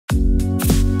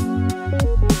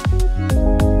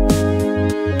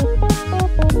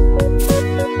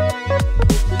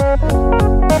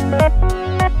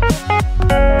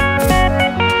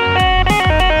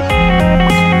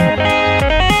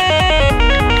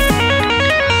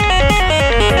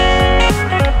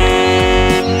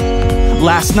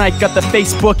Last night got the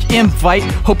Facebook invite.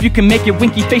 Hope you can make it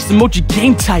winky face emoji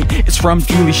game tight. It's from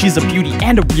Julie, she's a beauty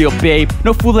and a real babe.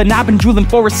 No fooling, I've been drooling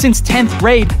for her since 10th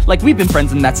grade. Like we've been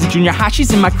friends and that's since junior high,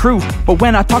 she's in my crew. But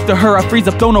when I talk to her, I freeze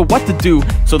up, don't know what to do.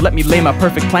 So let me lay my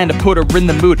perfect plan to put her in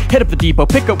the mood. Hit up the depot,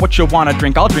 pick up what you wanna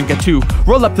drink, I'll drink it too.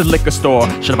 Roll up to the liquor store,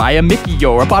 should I buy a Mickey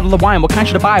or a bottle of wine? What kind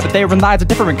should I buy? But therein lies a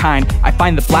different kind. I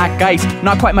find the black ice,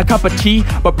 not quite my cup of tea,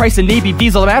 but price and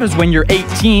ABV's all that matters when you're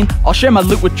 18. I'll share my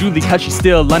loot with Julie cause she's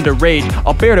still underage.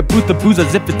 I'll bear to boot the booze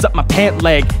as if it's up my pant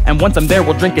leg. And once I'm there,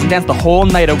 we'll drink and dance the whole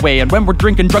night away. And when we're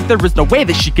drinking drunk, there is no way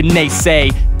that she can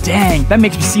naysay. Dang, that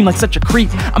makes me seem like such a creep.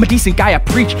 I'm a decent guy, I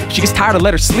preach. She gets tired, I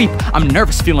let her sleep. I'm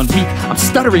nervous, feeling weak. I'm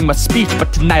stuttering my speech,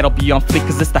 but tonight I'll be on fleek,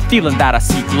 cause it's the feeling that I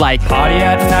seek. Like party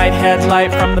at night,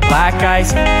 headlight from the black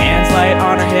ice. Hands light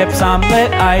on her hips, I'm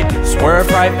lit-eyed. Swerve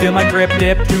right, feel my grip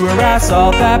dip to her ass.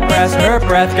 All that breast, her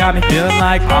breath got me feeling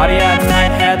like party at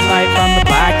night, headlight from the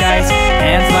black ice.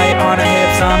 Hands light on her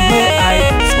hips, I'm lit-eyed.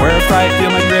 Swerve right,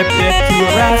 feel my grip dip to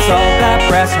her ass. All that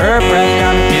breast, her breath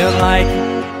got me feeling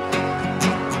like.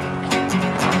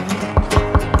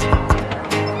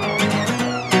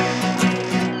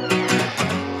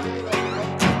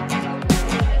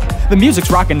 The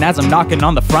music's rocking as I'm knocking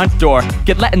on the front door.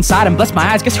 Get let inside and bless my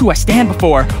eyes, guess who I stand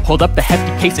before? Hold up the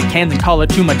hefty case of cans and call her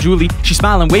to my Julie. She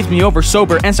smiling, waves me over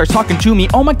sober and starts talking to me.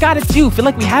 Oh my god, it's you, feel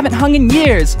like we haven't hung in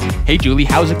years. Hey Julie,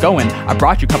 how's it going? I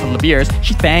brought you a couple of beers.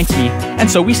 She thanks me, and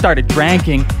so we started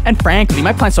drinking. And frankly,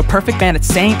 my plan's so perfect, man, it's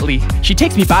saintly. She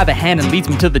takes me by the hand and leads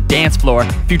me to the dance floor.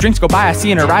 A few drinks go by, I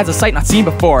see in her eyes a sight not seen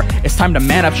before. It's time to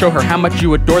man up, show her how much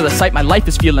you adore the sight. My life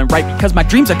is feeling right because my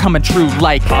dreams are coming true.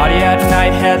 Like party at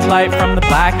night, headlight from the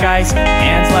black ice.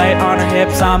 Hands light on her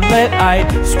hips, I'm lit-eyed.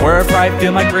 Swerve right,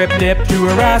 feel my grip dip to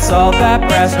her ass. All that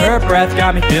breast, her breath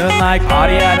got me feeling like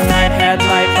party at night,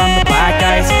 headlight from the black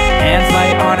ice. Hands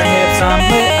light on her hips, I'm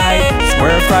lit-eyed.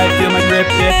 Swerve right, feel my grip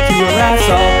dip to her ass.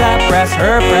 All that breast,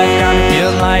 her breath got me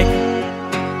feeling like.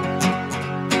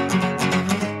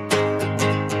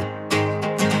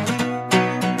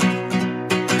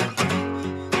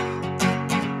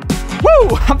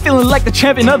 I'm feeling like the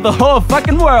champion of the whole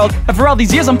fucking world. And for all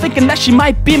these years I'm thinking that she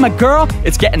might be my girl.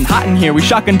 It's getting hot in here, we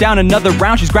shotgun down another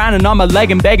round. She's grinding on my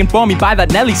leg and begging for me by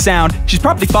that Nelly sound. She's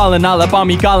probably falling all up on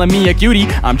me, calling me a cutie.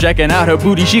 I'm checking out her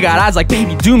booty, she got eyes like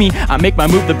baby do me. I make my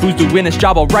move, the booze doing its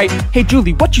job alright. Hey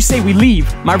Julie, what you say we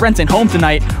leave? My rent ain't home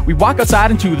tonight. We walk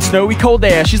outside into the snowy cold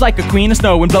air. She's like a queen of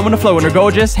snow and blowing a flow in her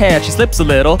gorgeous hair. She slips a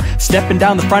little, stepping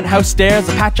down the front house stairs.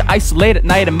 A patch of ice late at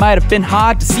night, it might have been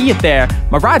hard to see it there.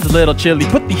 My ride's a little chilly,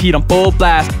 put the heat on full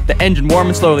blast. The engine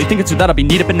warming slowly, thinking soon that I'll be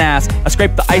neat up an ass. I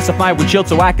scrape the ice off my windshield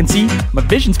so I can see. My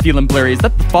vision's feeling blurry, is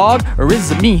that the fog or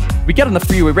is it me? We get on the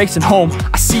freeway racing home,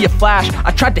 I see a flash.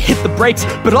 I tried to hit the brakes,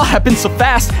 but it all happened so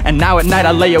fast. And now at night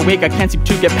I lay awake, I can't seem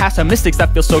to get past our mistakes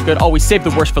that feel so good. Always save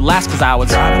the worst for last, cause I was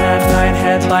driving at night,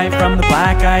 headlight from the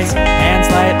black ice. Hands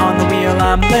light on the wheel,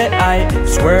 I'm lit-eyed.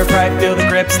 Swerve right, feel the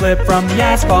grip slip from the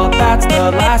asphalt. That's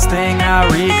the last thing I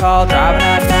recall. Driving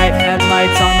at night,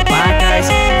 headlights on the black ice.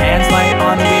 Hands light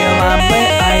on the wheel, I'm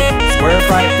lit-eyed. Swerve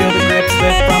right, feel the grip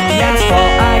slip from the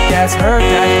asphalt. I guess her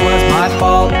death was my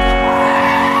fault.